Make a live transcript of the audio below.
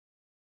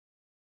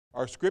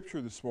Our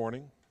scripture this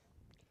morning,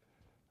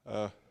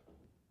 I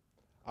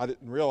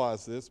didn't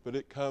realize this, but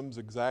it comes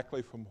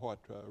exactly from what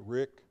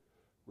Rick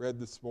read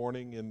this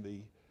morning in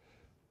the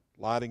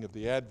lighting of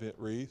the Advent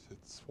wreath.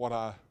 It's what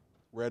I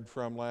read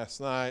from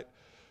last night.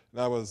 And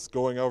I was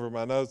going over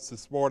my notes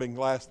this morning.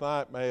 Last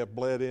night may have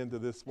bled into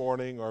this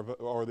morning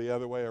or the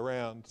other way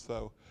around.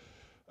 So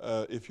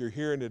if you're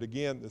hearing it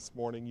again this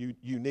morning,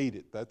 you need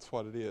it. That's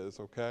what it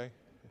is, okay?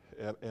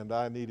 And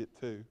I need it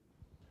too.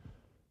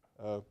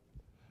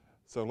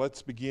 So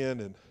let's begin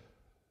in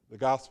the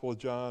Gospel of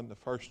John, the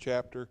first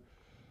chapter.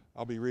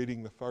 I'll be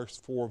reading the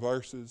first 4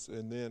 verses,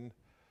 and then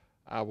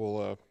I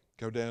will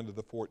go down to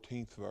the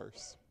 14th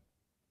verse.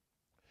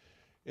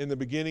 In the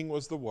beginning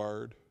was the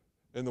Word,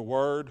 and the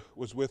Word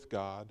was with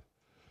God,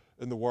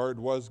 and the Word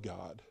was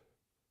God.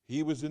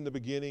 He was in the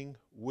beginning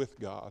with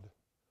God.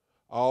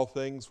 All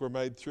things were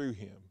made through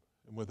him,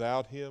 and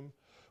without him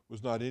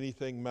was not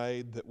anything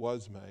made that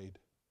was made.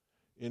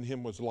 In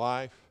him was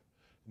life,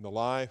 and the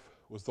life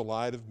was the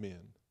light of men.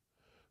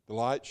 The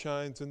light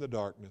shines in the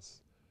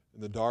darkness,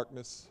 and the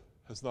darkness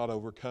has not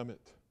overcome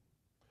it.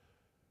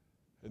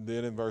 And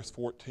then in verse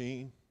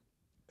 14,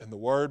 and the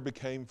Word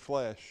became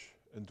flesh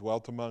and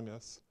dwelt among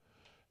us,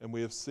 and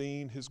we have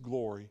seen his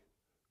glory,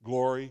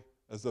 glory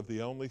as of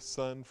the only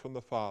Son from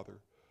the Father,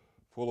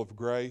 full of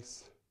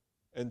grace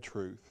and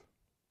truth.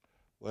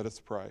 Let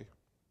us pray.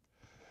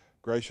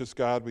 Gracious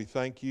God, we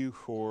thank you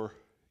for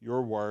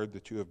your word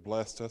that you have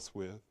blessed us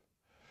with.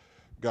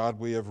 God,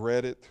 we have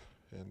read it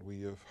and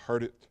we have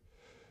heard it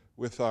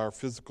with our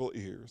physical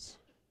ears.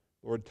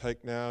 Lord,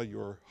 take now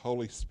your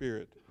Holy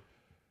Spirit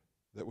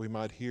that we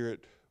might hear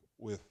it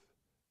with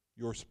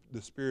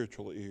the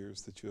spiritual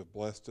ears that you have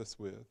blessed us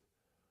with.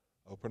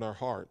 Open our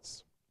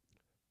hearts.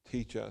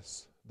 Teach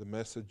us the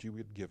message you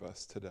would give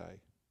us today.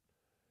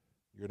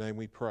 In your name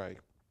we pray.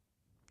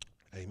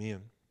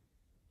 Amen.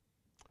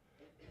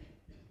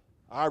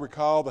 I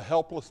recall the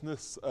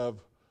helplessness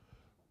of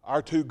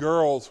our 2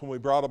 girls when we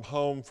brought them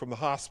home from the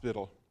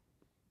hospital.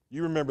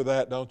 You remember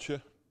that, don't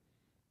you?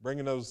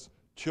 Bringing those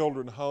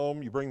children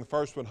home. You bring the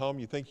first one home,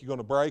 you think you're going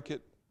to break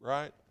it,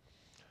 right?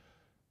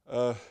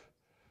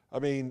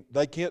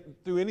 They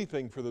can't do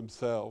anything for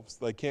themselves.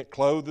 They can't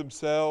clothe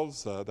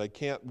themselves. They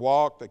can't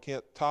walk. They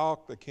can't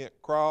talk. They can't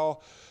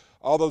crawl.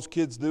 All those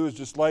kids do is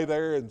just lay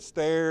there and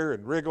stare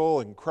and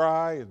wriggle and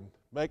cry and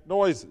make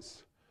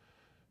noises.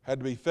 Had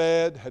to be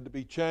fed, had to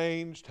be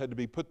changed, had to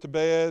be put to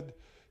bed,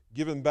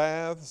 given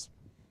baths.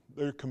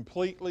 They're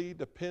completely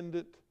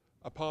dependent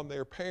upon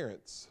their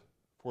parents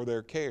for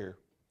their care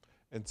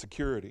and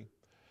security.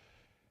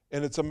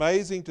 And it's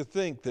amazing to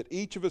think that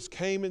each of us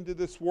came into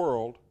this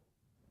world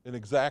in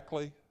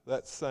exactly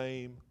that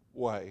same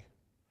way.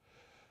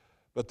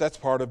 But that's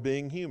part of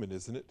being human,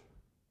 isn't it?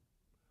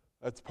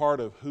 That's part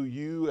of who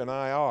you and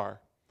I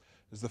are,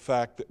 is the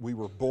fact that we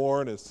were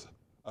born as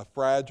a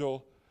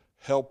fragile,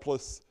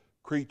 helpless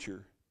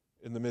creature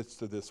in the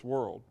midst of this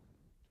world.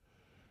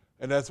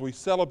 And as we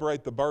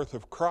celebrate the birth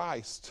of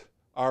Christ,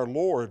 our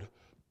Lord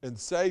and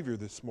Savior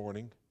this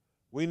morning,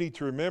 we need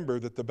to remember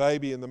that the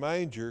baby in the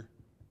manger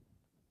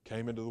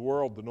came into the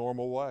world the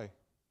normal way,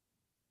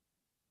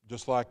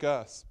 just like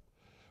us.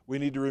 We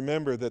need to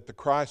remember that the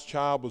Christ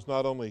child was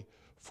not only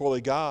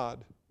fully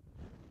God,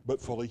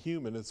 but fully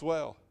human as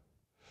well.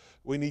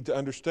 We need to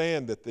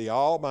understand that the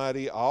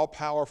almighty,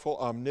 all-powerful,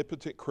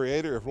 omnipotent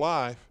creator of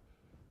life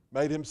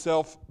made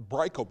himself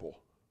breakable.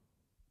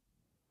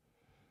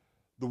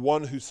 The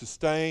one who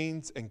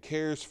sustains and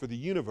cares for the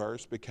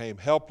universe became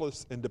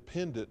helpless and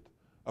dependent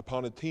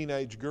upon a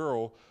teenage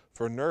girl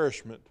for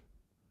nourishment.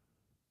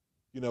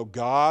 You know,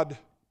 God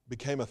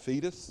became a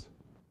fetus.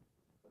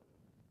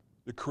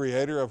 The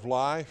creator of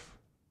life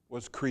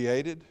was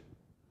created.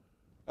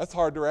 That's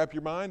hard to wrap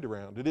your mind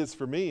around. It is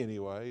for me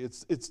anyway.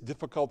 It's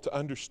difficult to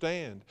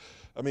understand.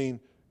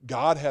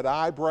 God had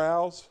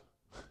eyebrows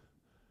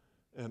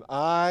and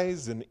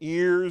eyes and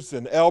ears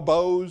and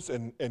elbows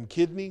and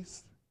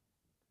kidneys.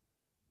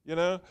 You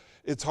know,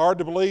 it's hard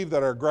to believe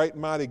that our great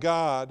and mighty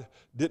God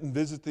didn't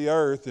visit the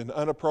earth in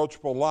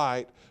unapproachable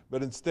light,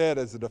 but instead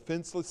as a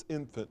defenseless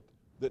infant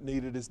that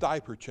needed his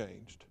diaper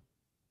changed.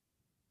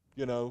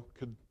 You know,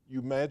 could you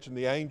imagine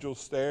the angels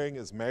staring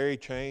as Mary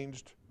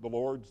changed the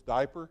Lord's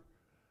diaper?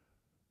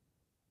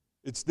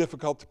 It's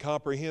difficult to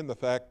comprehend the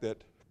fact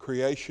that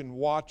creation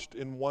watched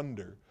in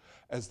wonder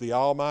as the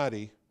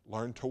Almighty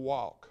learned to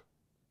walk.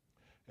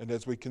 And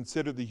as we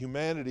consider the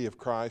humanity of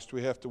Christ,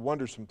 we have to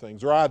wonder some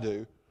things, or I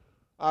do.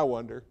 I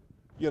wonder,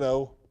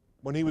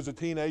 when he was a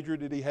teenager,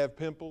 did he have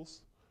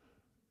pimples?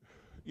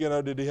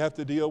 Did he have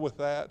to deal with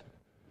that?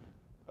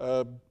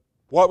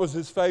 What was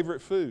his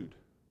favorite food?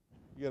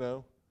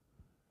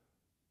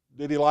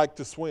 Did he like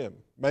to swim?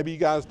 Maybe you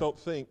guys don't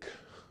think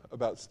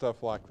about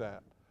stuff like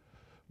that.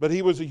 But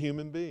he was a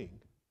human being.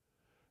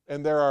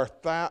 And there are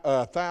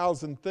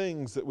 1,000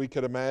 things that we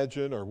could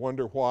imagine or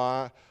wonder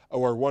why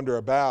or wonder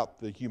about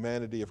the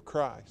humanity of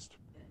Christ.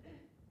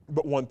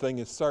 But one thing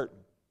is certain.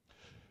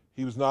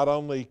 He was not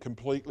only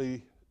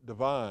completely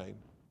divine,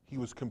 he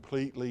was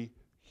completely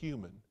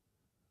human.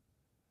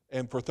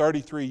 And for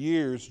 33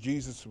 years,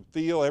 Jesus would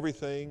feel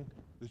everything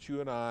that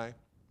you and I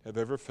have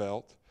ever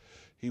felt.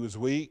 He was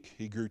weak.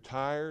 He grew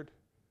tired.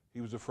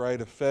 He was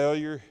afraid of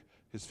failure.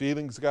 His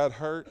feelings got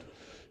hurt,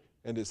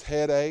 and his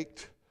head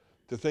ached.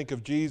 To think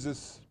of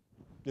Jesus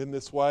in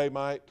this way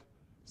might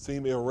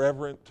seem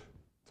irreverent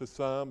to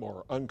some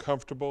or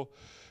uncomfortable.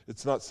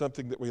 It's not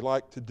something that we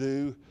like to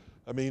do.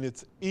 I mean,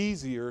 it's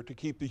easier to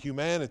keep the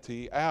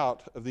humanity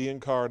out of the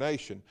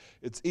incarnation.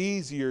 It's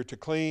easier to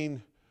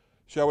clean,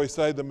 shall we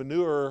say, the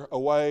manure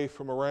away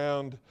from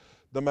around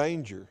the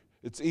manger.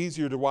 It's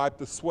easier to wipe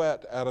the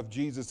sweat out of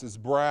Jesus'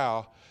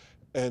 brow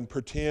and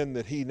pretend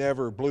that he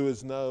never blew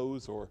his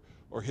nose or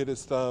hit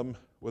his thumb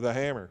with a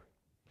hammer.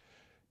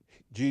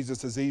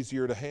 Jesus is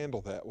easier to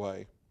handle that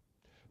way.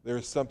 There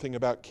is something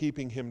about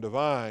keeping him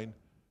divine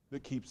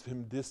that keeps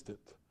him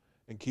distant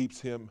and keeps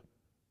him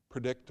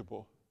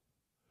predictable.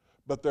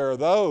 But there are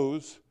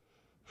those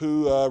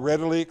who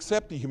readily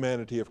accept the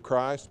humanity of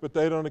Christ, but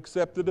they don't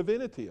accept the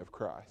divinity of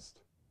Christ.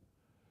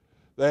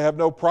 They have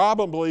no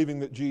problem believing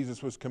that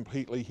Jesus was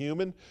completely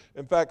human.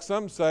 In fact,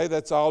 some say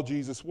that's all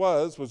Jesus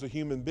was a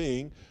human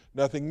being,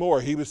 nothing more.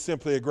 He was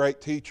simply a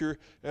great teacher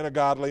and a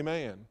godly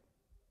man.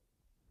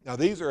 Now,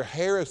 these are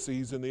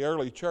heresies in the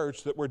early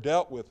church that were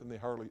dealt with in the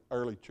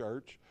early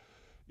church.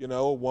 You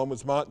know, one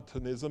was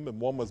Montanism and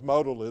one was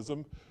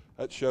modalism.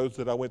 That shows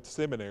that I went to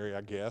seminary,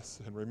 I guess,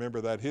 and remember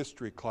that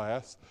history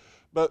class.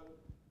 But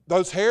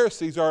those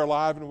heresies are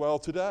alive and well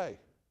today.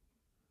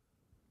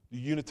 The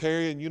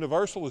Unitarian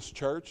Universalist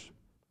Church,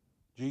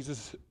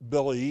 Jesus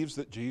believes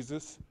that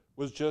Jesus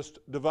was just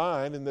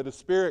divine and that a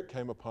spirit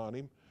came upon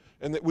him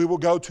and that we will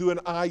go to an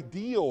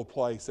ideal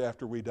place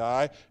after we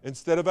die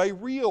instead of a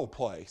real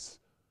place.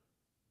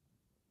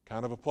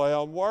 Kind of a play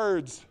on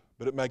words,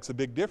 but it makes a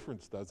big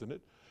difference, doesn't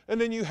it? And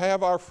then you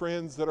have our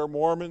friends that are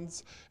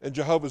Mormons and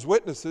Jehovah's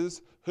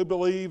Witnesses who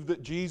believe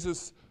that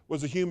Jesus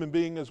was a human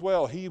being as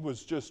well. He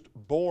was just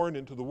born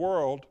into the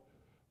world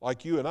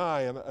like you and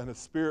I, and a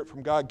spirit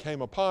from God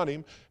came upon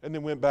him and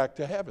then went back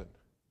to heaven.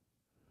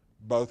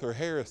 Both are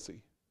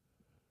heresy.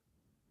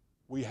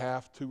 We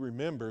have to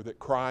remember that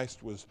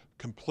Christ was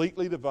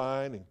completely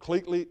divine and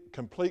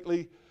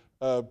completely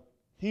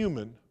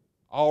human,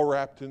 all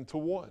wrapped into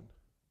one.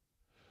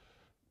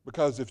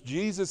 Because if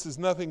Jesus is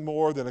nothing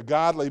more than a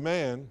godly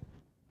man,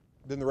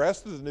 then the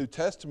rest of the New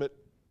Testament,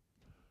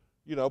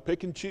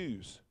 pick and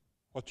choose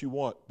what you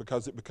want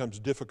because it becomes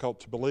difficult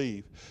to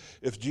believe.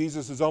 If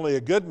Jesus is only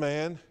a good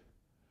man,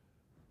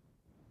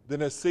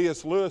 then as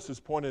C.S. Lewis has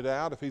pointed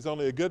out, if he's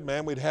only a good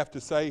man, we'd have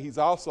to say he's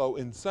also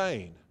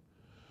insane.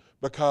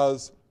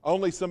 Because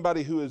only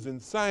somebody who is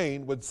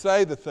insane would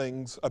say the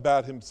things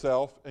about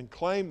himself and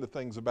claim the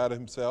things about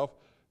himself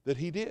that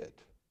he did.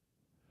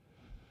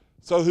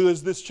 So who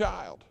is this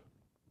child?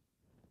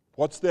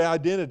 What's the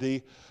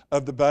identity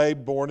of the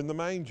babe born in the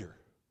manger?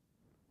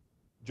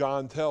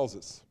 John tells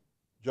us.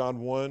 John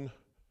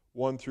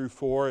 1 through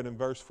 4, and in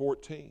verse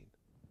 14.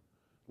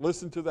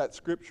 Listen to that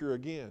scripture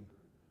again.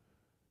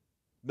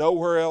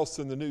 Nowhere else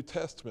in the New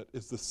Testament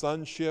is the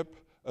sonship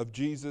of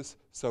Jesus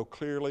so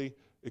clearly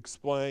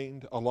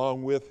explained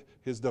along with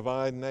his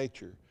divine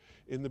nature.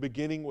 In the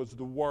beginning was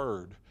the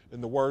Word,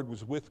 and the Word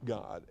was with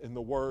God, and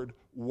the Word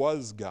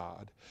was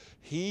God.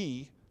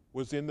 He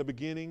was in the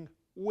beginning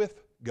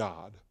with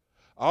God.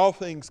 All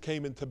things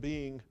came into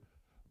being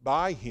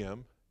by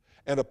him,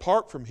 and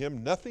apart from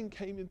him, nothing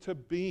came into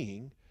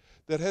being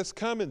that has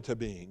come into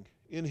being.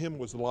 In him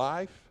was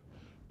life,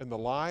 and the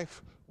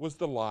life was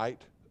the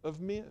light of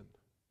men.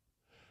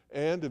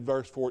 And in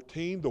verse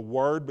 14, the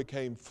Word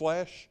became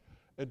flesh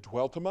and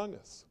dwelt among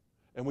us,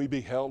 and we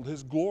beheld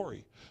his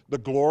glory, the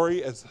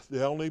glory as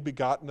the only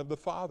begotten of the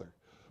Father,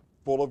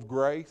 full of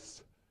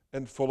grace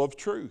and full of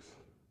truth.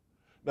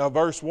 Now,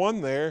 verse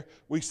 1 there,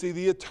 we see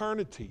the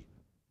eternity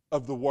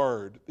of the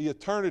Word, the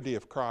eternity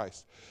of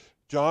Christ.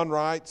 John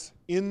writes,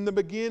 in the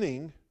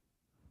beginning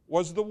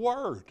was the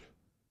Word.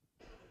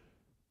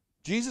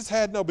 Jesus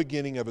had no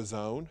beginning of his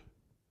own.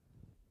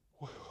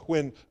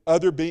 When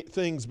other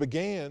things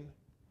began,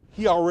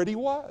 he already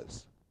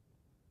was.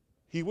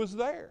 He was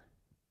there.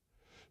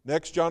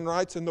 Next, John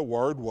writes, and the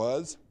Word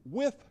was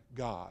with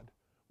God.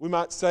 We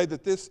might say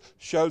that this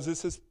shows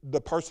us the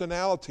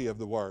personality of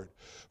the Word.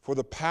 For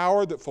the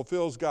power that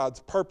fulfills God's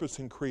purpose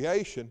in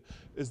creation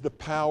is the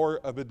power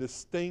of a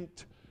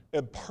distinct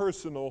and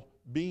personal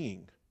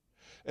being.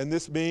 And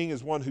this being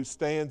is one who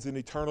stands in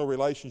eternal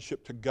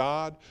relationship to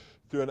God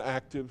through an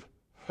active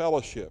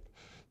fellowship.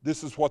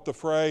 This is what the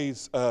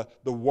phrase, the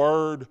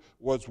Word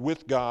was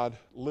with God,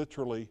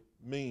 literally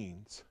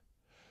means.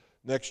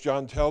 Next,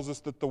 John tells us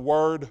that the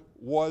Word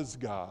was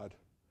God,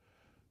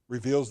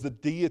 reveals the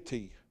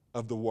deity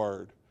of the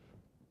Word.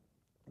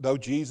 Though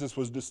Jesus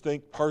was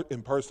distinct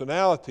in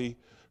personality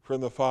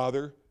from the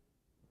Father,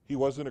 he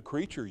wasn't a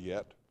creature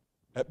yet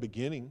in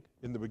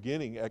the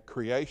beginning, at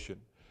creation.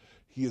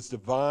 He is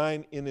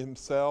divine in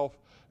himself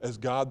as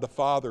God the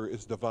Father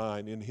is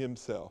divine in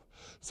himself.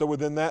 So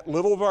within that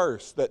little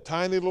verse, that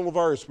tiny little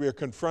verse, we are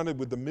confronted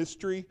with the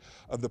mystery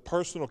of the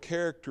personal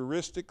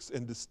characteristics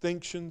and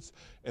distinctions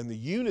and the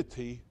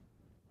unity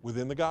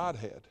within the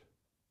Godhead.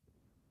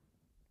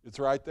 It's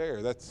right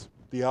there. That's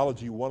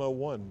Theology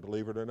 101,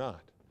 believe it or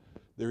not.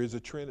 There is a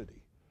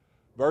Trinity.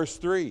 Verse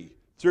 3,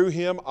 through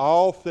him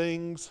all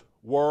things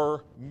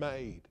were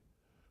made.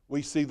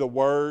 We see the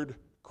Word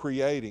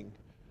creating.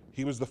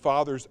 He was the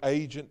Father's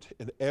agent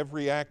in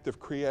every act of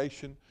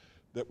creation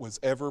that was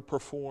ever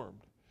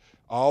performed.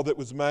 All that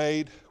was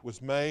made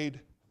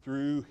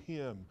through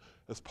him.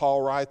 As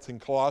Paul writes in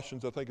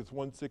Colossians, I think it's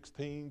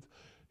 1:16,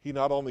 he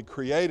not only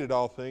created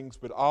all things,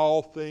 but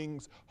all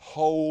things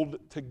hold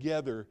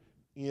together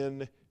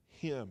in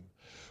him.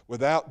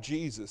 Without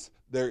Jesus,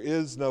 there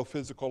is no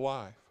physical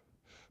life.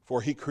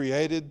 For he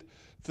created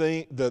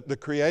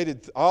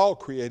all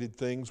created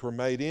things were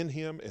made in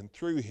him and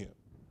through him.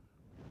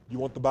 You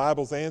want the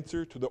Bible's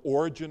answer to the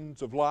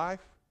origins of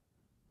life?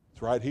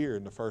 It's right here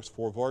in the first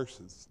 4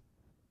 verses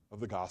of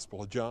the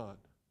Gospel of John.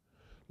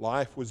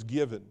 Life was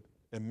given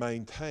and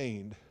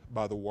maintained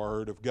by the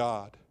Word of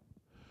God.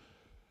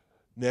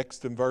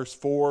 Next, in verse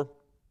 4,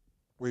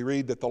 we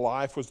read that the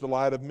life was the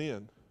light of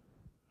men.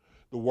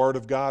 The Word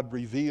of God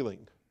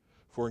revealing.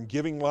 For in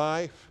giving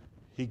life,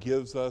 he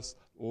gives us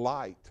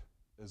light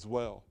as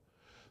well.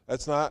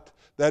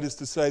 That is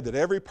to say that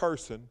every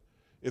person,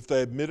 if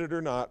they admit it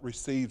or not,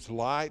 receives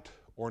light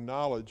or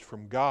knowledge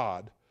from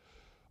God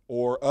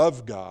or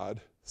of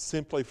God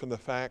simply from the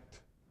fact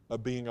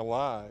of being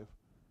alive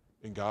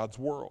in God's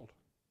world.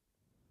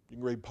 You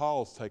can read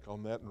Paul's take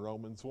on that in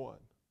Romans 1.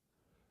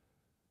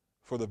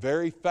 For the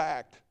very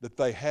fact that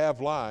they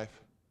have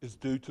life is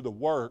due to the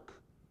work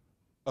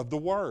of the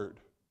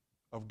Word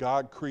of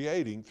God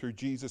creating through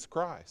Jesus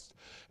Christ.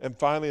 And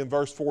finally in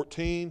verse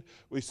 14,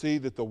 we see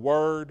that the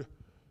Word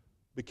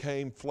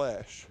became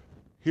flesh.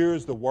 Here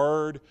is the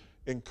Word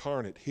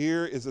incarnate.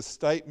 Here is a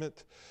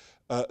statement,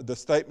 the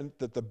statement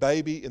that the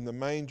baby in the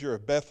manger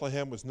of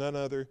Bethlehem was none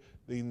other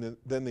than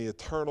the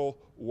eternal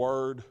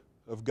Word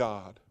of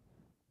God.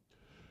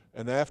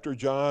 And after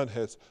John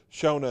has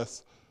shown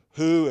us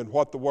who and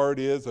what the Word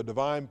is, a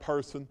divine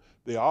person,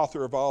 the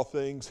author of all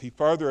things, he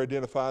further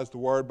identifies the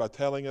Word by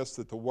telling us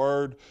that the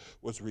Word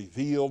was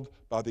revealed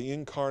by the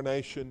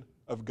incarnation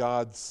of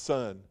God's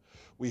Son.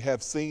 We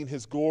have seen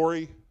his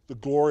glory, the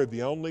glory of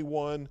the only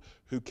one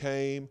who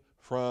came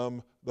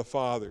from the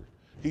Father.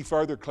 He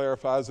further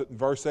clarifies it in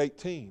verse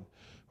 18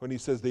 when he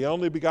says, the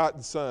only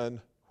begotten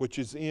Son which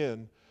is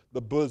in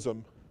the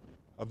bosom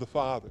of the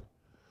Father.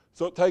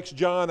 So it takes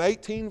John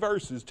 18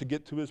 verses to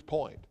get to his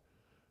point.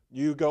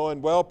 You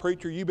going, well,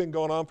 preacher, you've been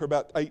going on for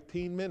about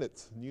 18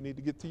 minutes, and you need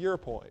to get to your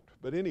point.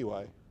 But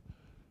anyway,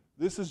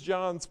 this is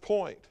John's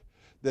point,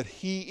 that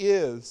he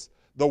is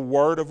the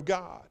Word of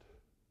God.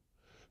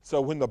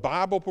 So when the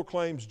Bible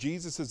proclaims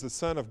Jesus is the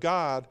Son of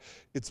God,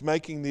 it's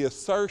making the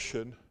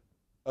assertion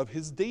of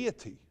his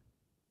deity.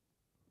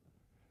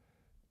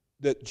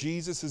 That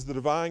Jesus is the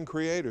divine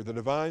creator, the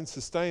divine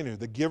sustainer,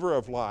 the giver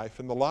of life,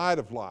 and the light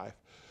of life.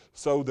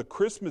 So the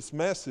Christmas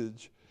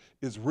message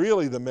is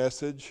really the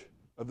message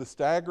of the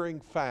staggering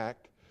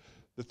fact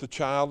that the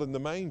child in the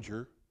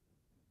manger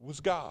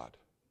was God.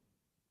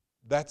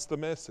 That's the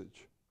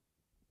message.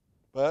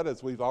 But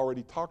as we've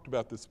already talked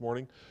about this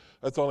morning,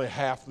 that's only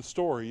half the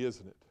story,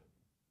 isn't it?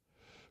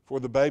 For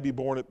the baby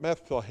born at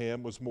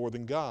Bethlehem was more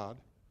than God.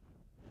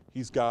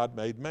 He's God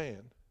made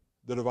man.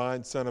 The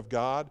divine Son of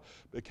God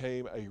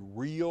became a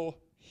real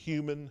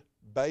human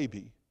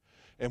baby.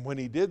 And when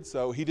he did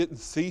so, he didn't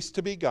cease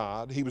to be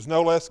God. He was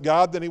no less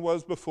God than he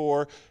was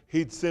before.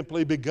 He'd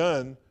simply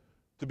begun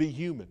to be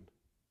human.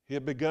 He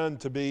had begun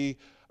to be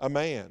a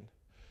man.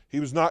 He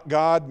was not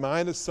God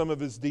minus some of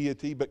his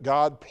deity, but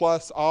God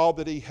plus all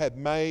that he had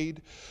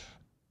made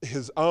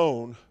his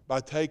own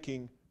by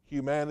taking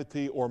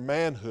humanity or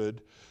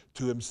manhood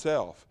to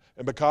himself.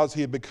 And because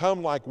he had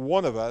become like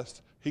one of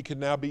us, he could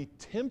now be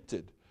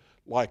tempted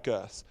like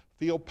us,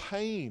 feel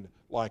pain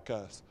like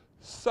us,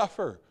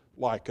 suffer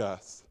like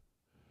us.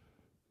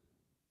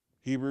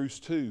 Hebrews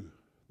 2,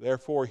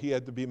 therefore he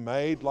had to be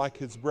made like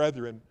his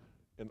brethren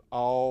in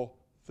all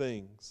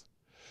things,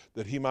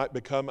 that he might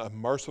become a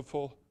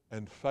merciful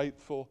and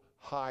faithful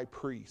high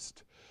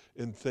priest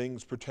in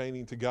things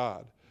pertaining to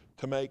God,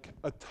 to make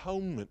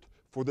atonement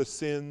for the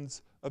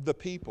sins of the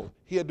people.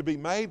 He had to be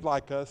made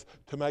like us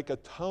to make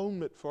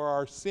atonement for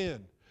our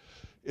sin.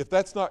 If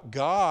that's not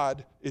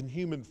God in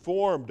human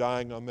form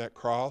dying on that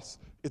cross,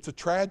 it's a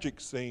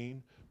tragic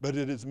scene, but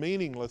it is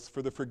meaningless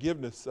for the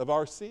forgiveness of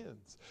our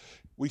sins.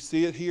 We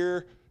see it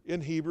here in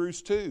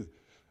Hebrews 2.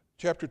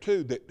 Chapter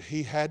 2, that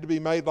he had to be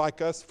made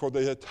like us for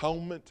the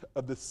atonement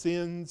of the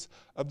sins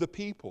of the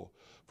people.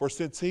 For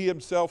since he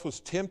himself was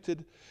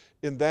tempted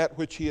in that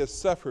which he has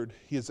suffered,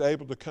 he is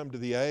able to come to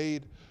the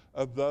aid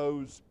of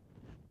those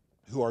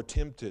who are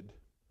tempted.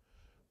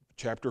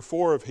 Chapter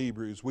 4 of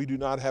Hebrews, we do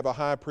not have a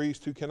high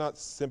priest who cannot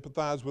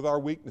sympathize with our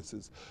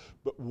weaknesses,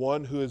 but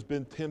one who has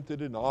been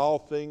tempted in all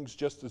things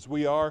just as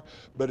we are,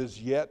 but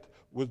is yet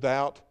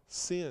without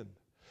sin.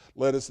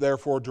 Let us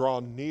therefore draw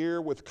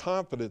near with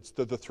confidence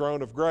to the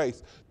throne of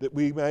grace, that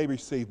we may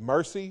receive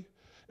mercy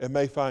and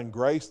may find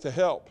grace to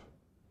help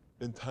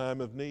in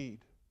time of need.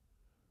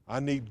 I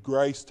need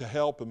grace to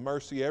help and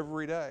mercy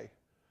every day.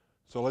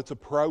 So let's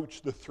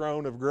approach the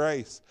throne of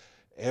grace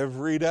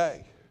every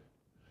day.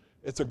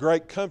 It's a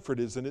great comfort,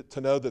 isn't it,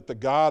 to know that the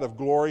God of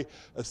glory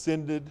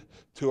ascended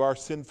to our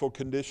sinful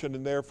condition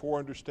and therefore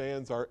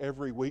understands our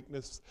every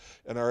weakness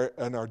and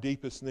our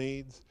deepest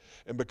needs.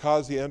 And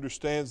because he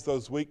understands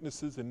those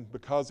weaknesses and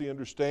because he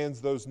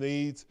understands those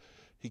needs,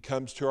 he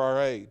comes to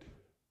our aid.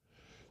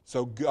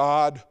 So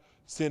God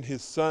sent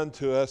his Son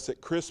to us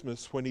at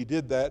Christmas. When he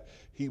did that,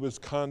 he was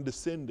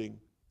condescending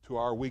to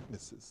our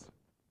weaknesses.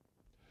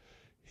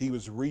 He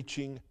was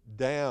reaching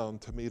down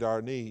to meet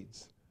our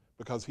needs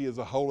because he is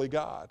a holy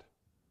God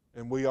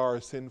and we are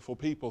a sinful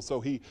people.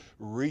 So he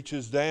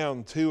reaches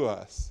down to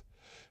us.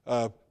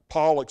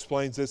 Paul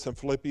explains this in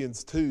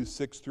Philippians 2,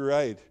 6 through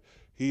 8.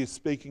 He is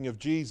speaking of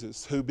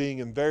Jesus, who being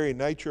in very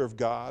nature of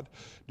God,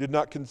 did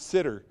not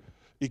consider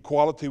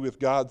equality with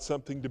God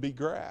something to be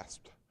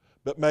grasped,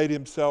 but made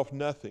himself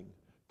nothing,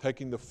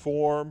 taking the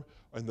form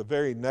and the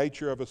very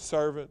nature of a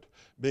servant,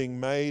 being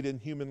made in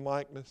human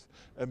likeness,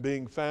 and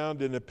being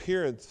found in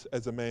appearance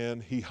as a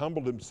man, he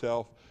humbled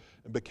himself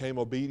and became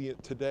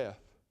obedient to death,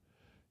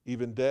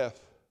 even death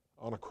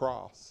on a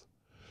cross.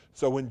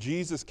 So when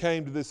Jesus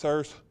came to this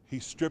earth, he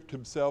stripped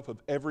himself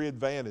of every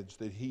advantage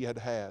that he had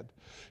had.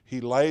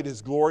 He laid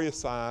his glory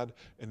aside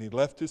and he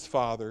left his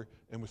Father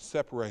and was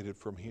separated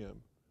from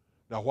him.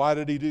 Now, why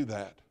did he do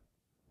that?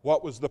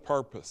 What was the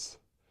purpose?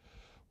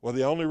 Well,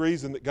 the only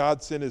reason that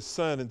God sent his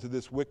Son into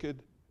this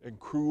wicked and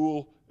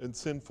cruel and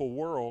sinful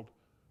world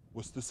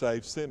was to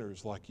save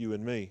sinners like you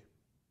and me.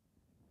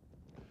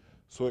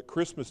 So at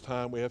Christmas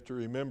time, we have to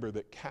remember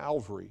that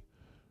Calvary,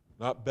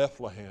 not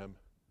Bethlehem,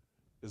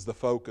 is the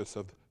focus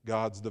of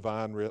God's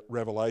divine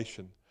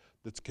revelation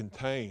that's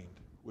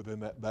contained within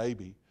that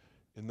baby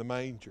in the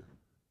manger.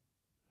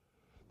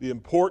 The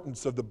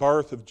importance of the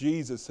birth of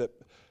Jesus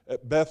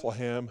at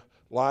Bethlehem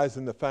lies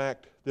in the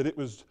fact that it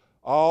was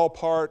all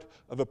part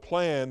of a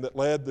plan that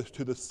led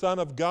to the Son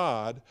of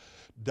God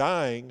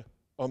dying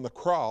on the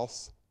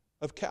cross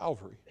of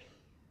Calvary.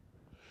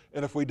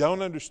 And if we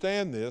don't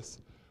understand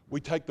this, we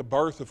take the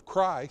birth of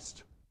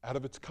Christ out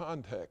of its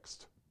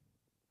context.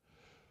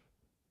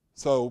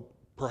 So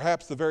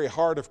perhaps the very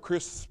heart of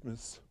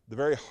Christmas, the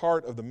very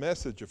heart of the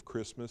message of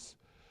Christmas,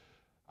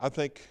 I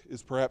think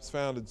is perhaps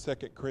found in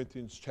 2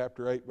 Corinthians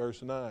chapter 8,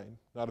 verse 9.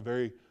 Not a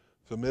very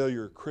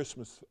familiar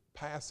Christmas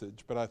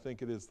passage, but I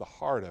think it is the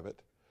heart of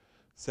it.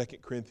 2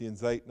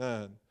 Corinthians 8,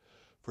 9.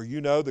 For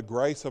you know the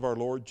grace of our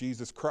Lord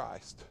Jesus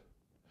Christ,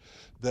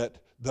 that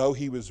though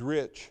he was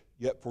rich,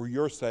 yet for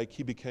your sake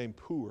he became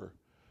poor,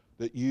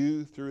 that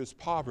you through his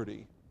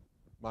poverty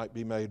might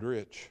be made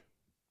rich.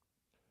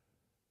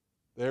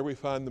 There we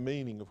find the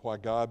meaning of why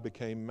God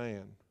became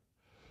man.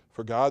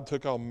 For God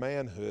took on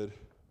manhood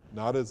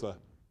not as a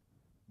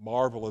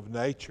marvel of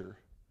nature,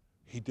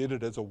 he did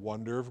it as a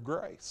wonder of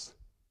grace.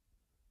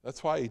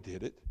 That's why he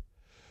did it.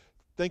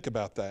 Think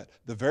about that.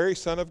 The very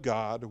Son of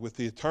God, with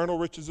the eternal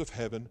riches of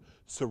heaven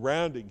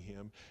surrounding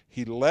him,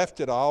 he left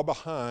it all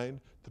behind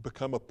to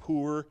become a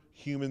poor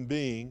human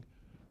being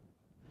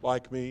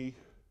like me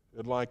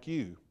and like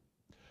you.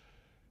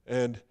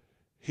 And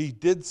he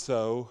did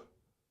so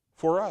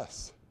for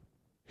us.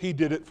 He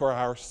did it for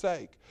our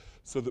sake,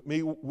 so that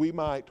we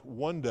might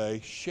one day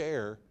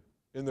share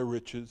in the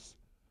riches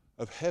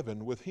of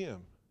heaven with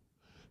him.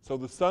 So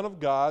the Son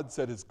of God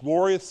set his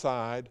glory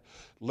aside,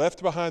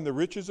 left behind the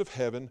riches of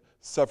heaven,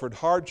 suffered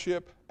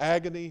hardship,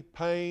 agony,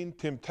 pain,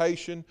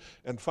 temptation,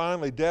 and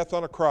finally death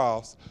on a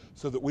cross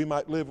so that we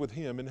might live with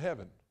him in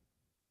heaven.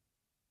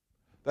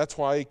 That's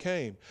why he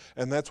came.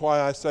 And that's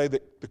why I say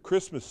that the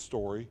Christmas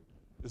story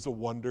is a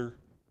wonder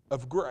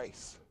of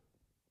grace.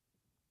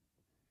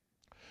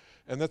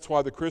 And that's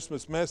why the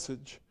Christmas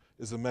message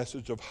is a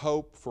message of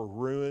hope for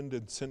ruined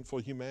and sinful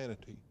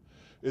humanity.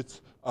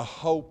 It's a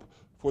hope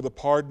for the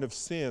pardon of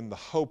sin, the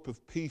hope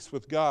of peace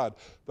with God,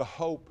 the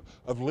hope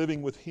of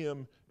living with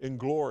him in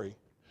glory.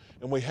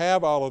 And we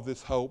have all of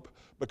this hope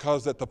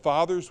because at the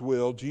Father's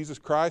will, Jesus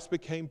Christ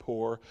became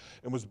poor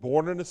and was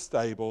born in a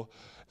stable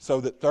so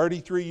that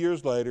 33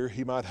 years later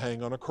he might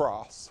hang on a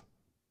cross.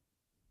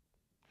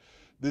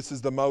 This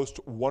is the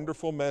most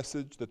wonderful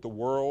message that the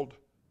world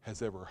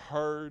has ever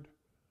heard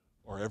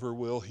or ever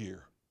will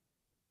hear.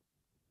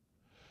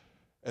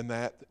 And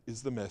that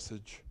is the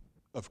message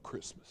of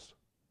Christmas.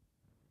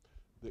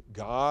 That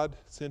God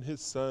sent his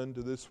Son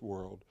to this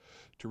world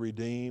to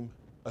redeem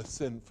a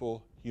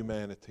sinful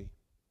humanity.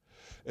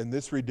 And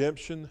this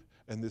redemption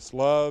and this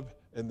love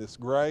and this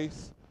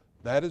grace,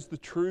 that is the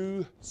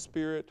true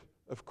spirit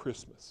of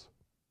Christmas.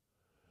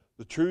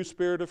 The true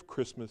spirit of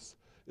Christmas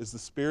is the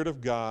Spirit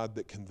of God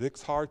that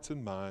convicts hearts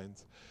and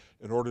minds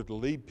in order to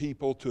lead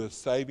people to a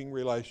saving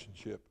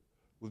relationship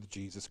with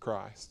Jesus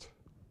Christ.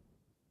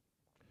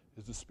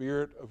 Is the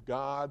Spirit of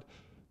God,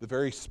 the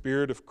very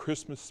Spirit of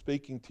Christmas,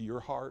 speaking to your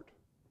heart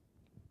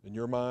and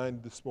your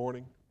mind this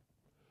morning?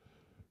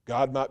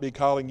 God might be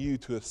calling you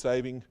to a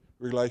saving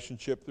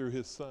relationship through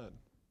his Son.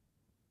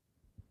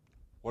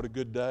 What a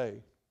good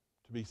day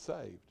to be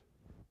saved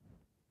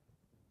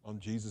on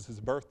Jesus'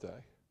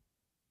 birthday.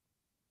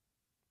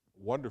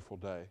 wonderful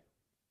day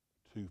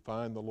to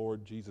find the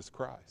Lord Jesus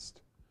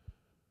Christ.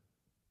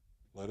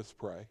 Let us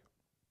pray.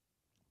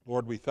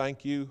 Lord, we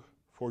thank you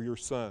for your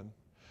Son.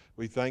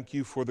 We thank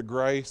you for the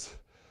grace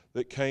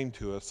that came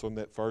to us on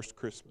that first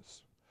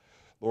Christmas.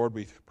 Lord,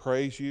 we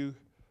praise you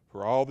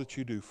for all that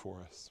you do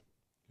for us.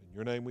 In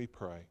your name we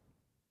pray.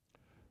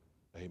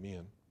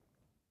 Amen.